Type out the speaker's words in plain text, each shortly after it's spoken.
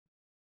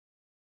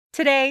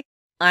Today,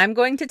 I'm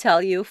going to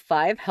tell you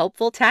 5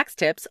 helpful tax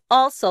tips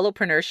all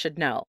solopreneurs should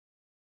know.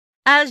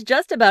 As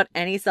just about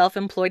any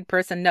self-employed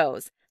person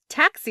knows,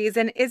 tax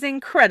season is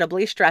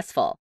incredibly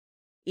stressful.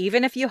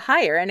 Even if you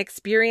hire an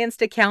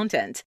experienced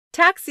accountant,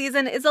 tax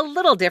season is a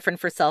little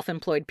different for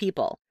self-employed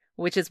people,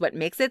 which is what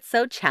makes it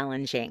so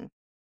challenging.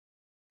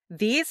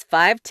 These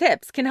 5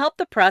 tips can help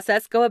the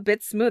process go a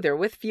bit smoother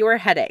with fewer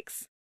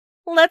headaches.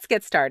 Let's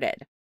get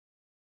started.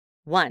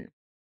 1.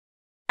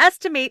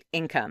 Estimate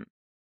income.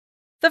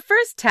 The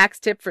first tax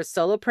tip for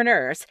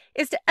solopreneurs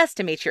is to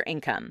estimate your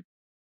income.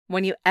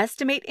 When you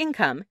estimate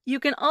income, you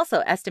can also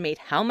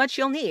estimate how much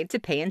you'll need to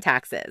pay in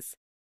taxes.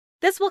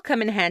 This will come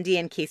in handy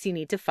in case you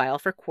need to file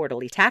for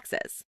quarterly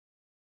taxes.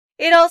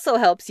 It also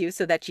helps you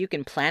so that you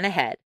can plan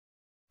ahead.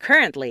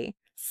 Currently,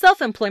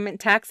 self-employment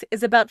tax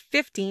is about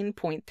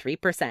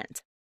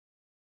 15.3%.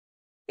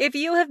 If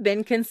you have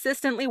been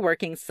consistently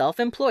working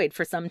self-employed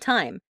for some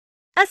time,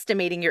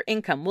 estimating your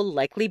income will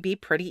likely be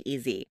pretty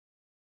easy.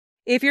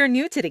 If you're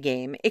new to the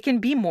game, it can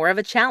be more of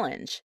a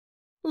challenge.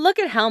 Look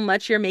at how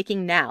much you're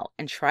making now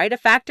and try to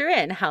factor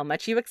in how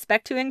much you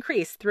expect to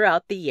increase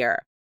throughout the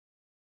year.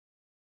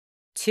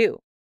 2.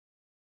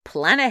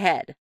 Plan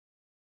ahead.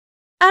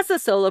 As a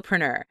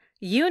solopreneur,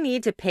 you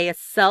need to pay a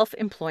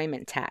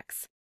self-employment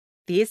tax.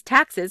 These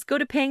taxes go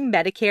to paying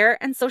Medicare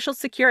and Social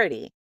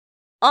Security.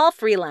 All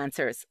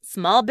freelancers,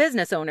 small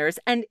business owners,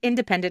 and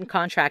independent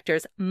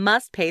contractors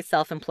must pay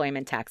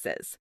self-employment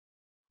taxes.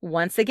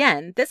 Once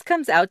again, this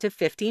comes out to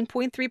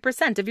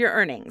 15.3% of your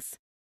earnings.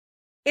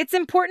 It's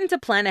important to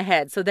plan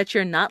ahead so that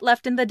you're not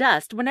left in the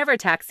dust whenever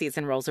tax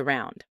season rolls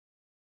around.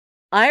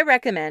 I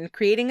recommend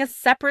creating a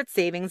separate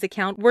savings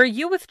account where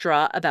you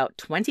withdraw about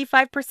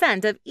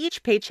 25% of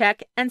each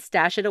paycheck and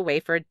stash it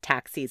away for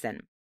tax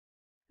season.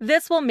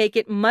 This will make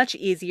it much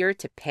easier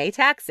to pay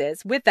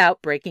taxes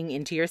without breaking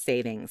into your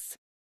savings.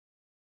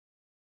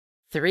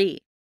 3.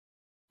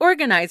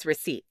 Organize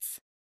receipts.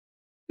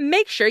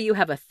 Make sure you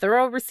have a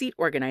thorough receipt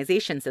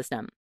organization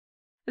system.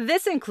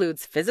 This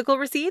includes physical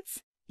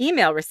receipts,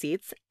 email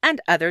receipts,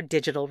 and other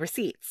digital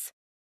receipts.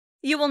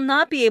 You will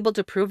not be able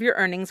to prove your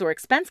earnings or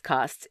expense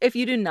costs if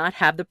you do not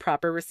have the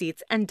proper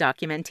receipts and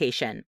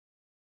documentation.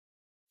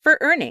 For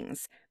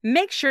earnings,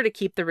 make sure to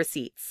keep the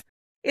receipts.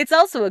 It's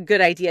also a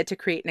good idea to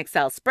create an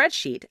Excel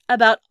spreadsheet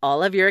about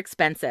all of your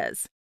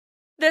expenses.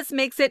 This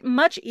makes it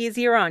much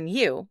easier on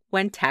you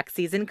when tax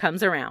season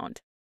comes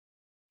around.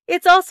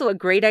 It's also a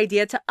great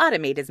idea to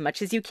automate as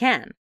much as you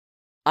can.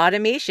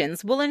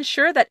 Automations will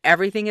ensure that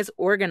everything is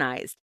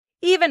organized,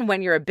 even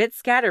when you're a bit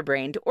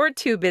scatterbrained or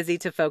too busy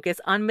to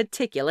focus on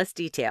meticulous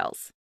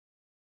details.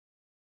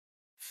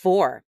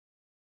 4.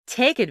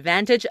 Take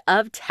advantage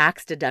of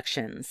tax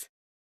deductions.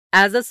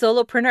 As a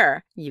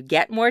solopreneur, you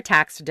get more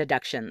tax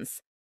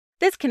deductions.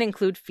 This can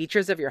include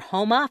features of your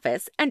home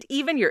office and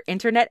even your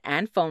internet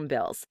and phone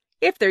bills,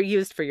 if they're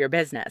used for your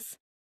business.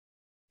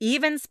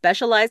 Even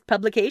specialized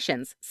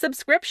publications,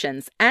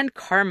 subscriptions, and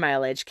car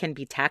mileage can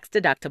be tax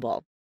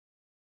deductible.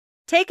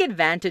 Take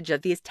advantage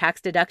of these tax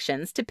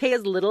deductions to pay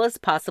as little as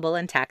possible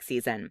in tax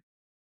season.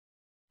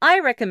 I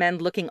recommend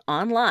looking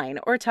online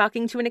or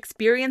talking to an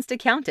experienced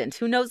accountant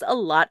who knows a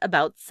lot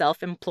about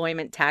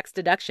self-employment tax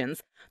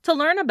deductions to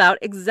learn about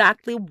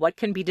exactly what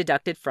can be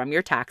deducted from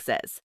your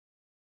taxes.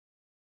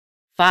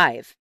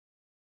 5.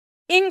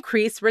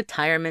 Increase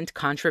retirement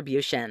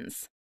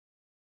contributions.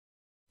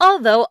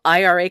 Although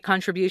IRA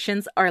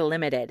contributions are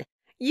limited,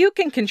 you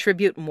can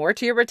contribute more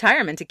to your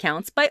retirement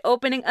accounts by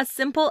opening a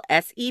simple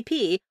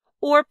SEP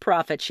or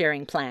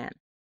profit-sharing plan.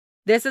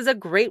 This is a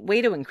great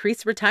way to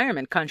increase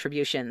retirement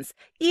contributions,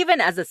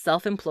 even as a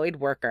self-employed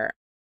worker.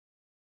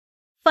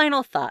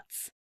 Final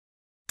thoughts.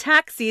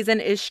 Tax season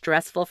is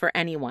stressful for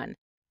anyone,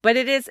 but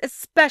it is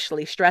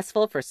especially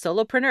stressful for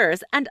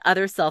solopreneurs and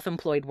other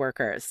self-employed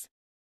workers.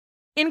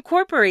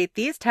 Incorporate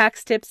these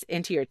tax tips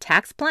into your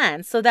tax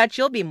plan so that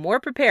you'll be more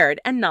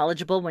prepared and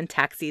knowledgeable when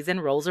tax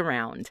season rolls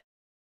around.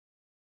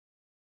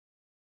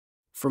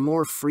 For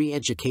more free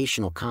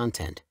educational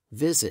content,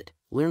 visit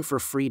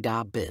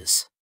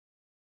learnforfree.biz.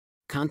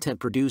 Content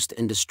produced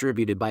and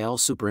distributed by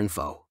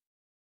AllSuperInfo.